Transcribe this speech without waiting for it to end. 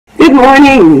good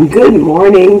morning, good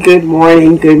morning, good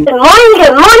morning, good morning,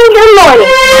 good morning, good morning.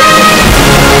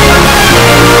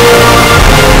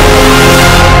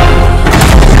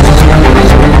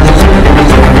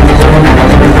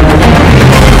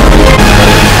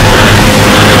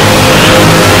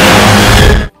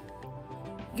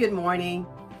 Good morning,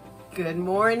 good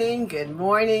morning, good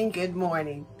morning, good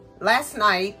morning. Last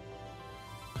night,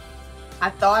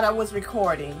 I thought I was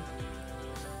recording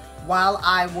while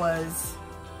I was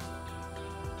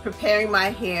preparing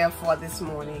my hair for this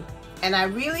morning. And I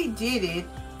really did it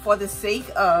for the sake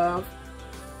of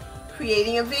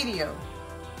creating a video.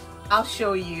 I'll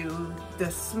show you the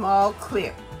small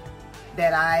clip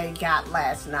that I got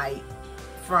last night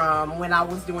from when I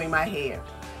was doing my hair.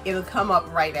 It'll come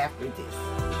up right after this.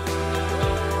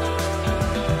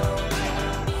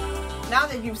 Now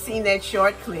that you've seen that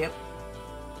short clip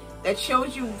that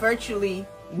shows you virtually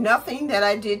nothing that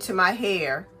I did to my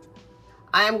hair,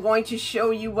 I am going to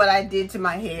show you what I did to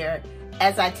my hair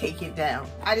as I take it down.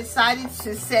 I decided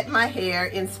to set my hair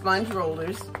in sponge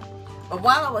rollers, but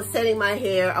while I was setting my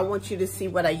hair, I want you to see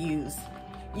what I use.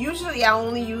 Usually I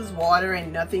only use water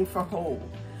and nothing for hold,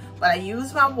 but I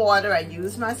use my water, I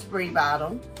use my spray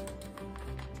bottle,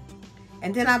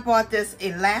 and then I bought this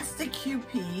Elasta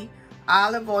QP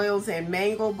Olive Oils and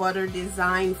Mango Butter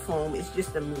Design Foam. It's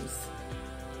just a mousse.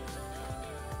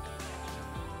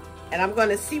 And I'm going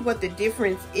to see what the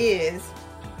difference is.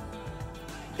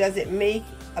 Does it make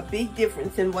a big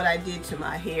difference in what I did to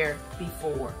my hair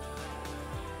before?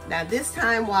 Now this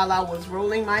time while I was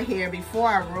rolling my hair, before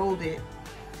I rolled it,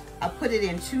 I put it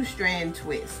in 2-strand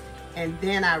twists and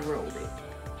then I rolled it.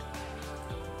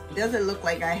 It doesn't look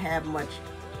like I have much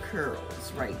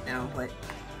curls right now, but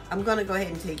I'm going to go ahead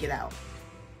and take it out.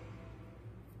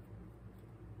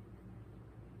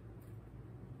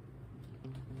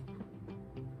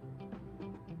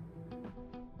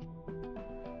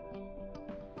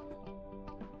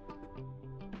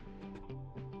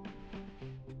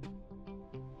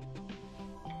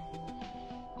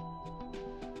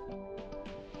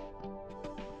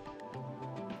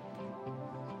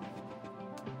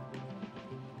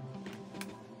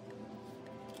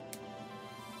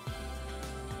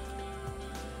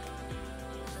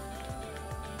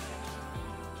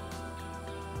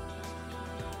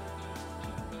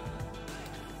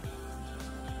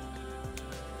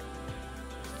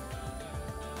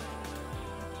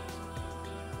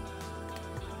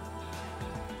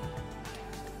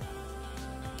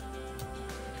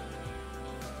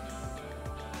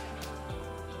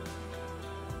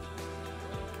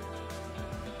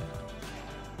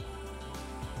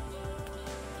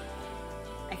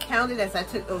 Counted as I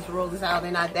took those rollers out,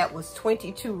 and that was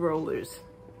 22 rollers,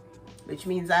 which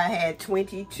means I had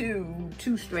 22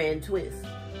 2-strand twists.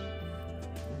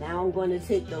 Now I'm going to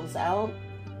take those out.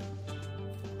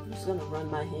 I'm just going to run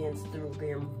my hands through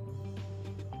them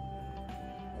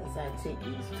as I take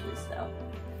these twists out.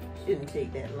 Shouldn't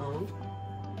take that long.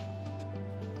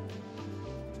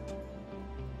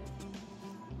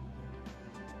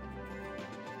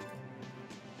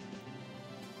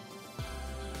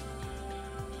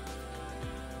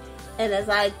 And as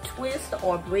I twist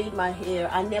or braid my hair,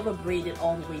 I never braid it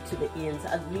all the way to the ends.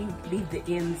 I leave the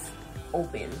ends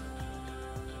open.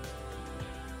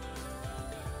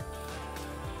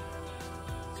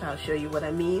 So I'll show you what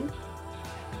I mean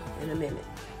in a minute.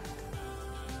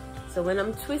 So when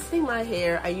I'm twisting my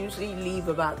hair, I usually leave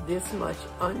about this much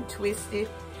untwisted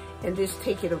and just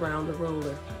take it around the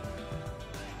roller.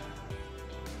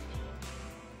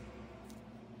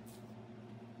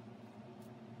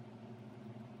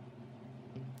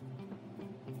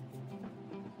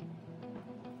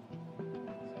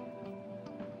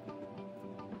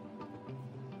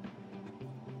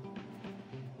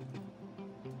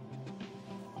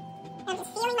 I'm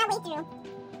just feeling my way through.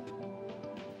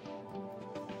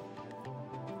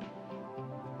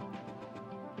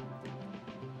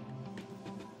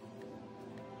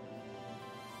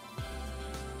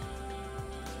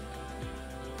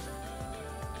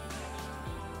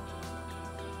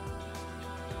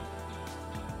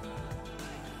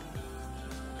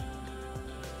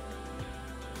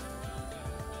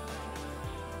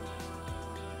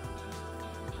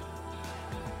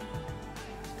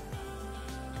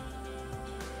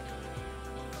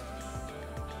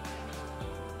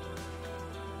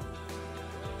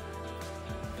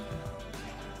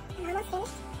 Almost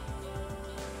finished.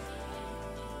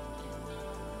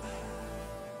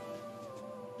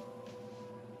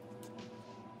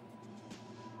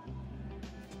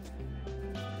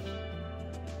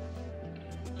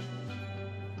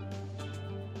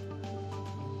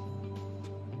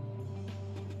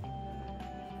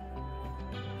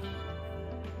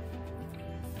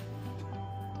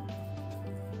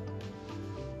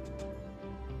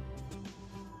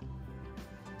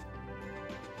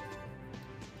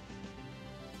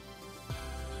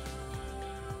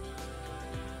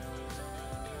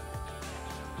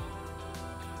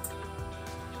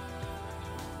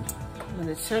 I'm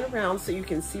going to turn around so you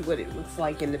can see what it looks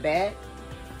like in the back.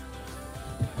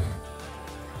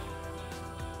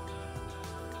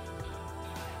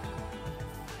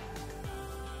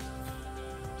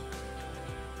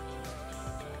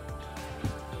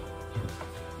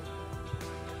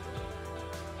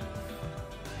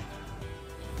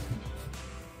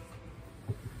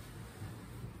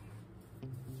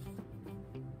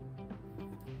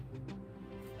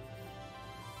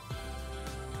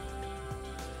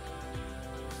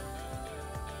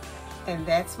 And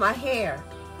that's my hair.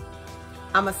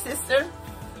 I'm a sister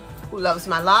who loves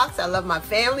my locks. I love my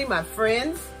family, my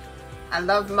friends. I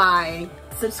love my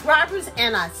subscribers,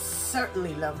 and I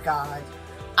certainly love God.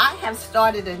 I have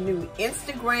started a new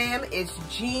Instagram. It's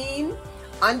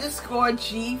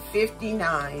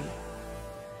Jean_G59.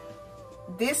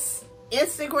 This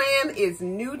Instagram is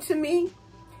new to me.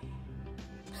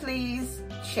 Please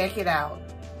check it out.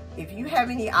 If you have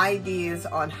any ideas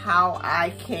on how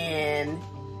I can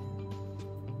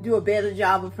do a better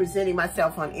job of presenting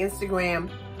myself on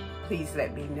Instagram, please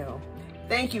let me know.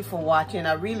 Thank you for watching.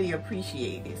 I really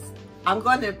appreciate this. I'm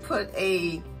going to put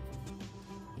a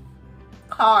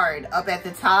card up at the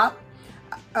top,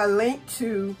 a link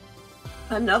to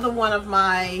another one of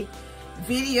my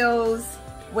videos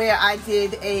where I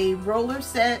did a roller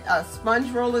set, a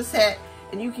sponge roller set,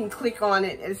 and you can click on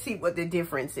it and see what the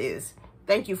difference is.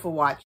 Thank you for watching.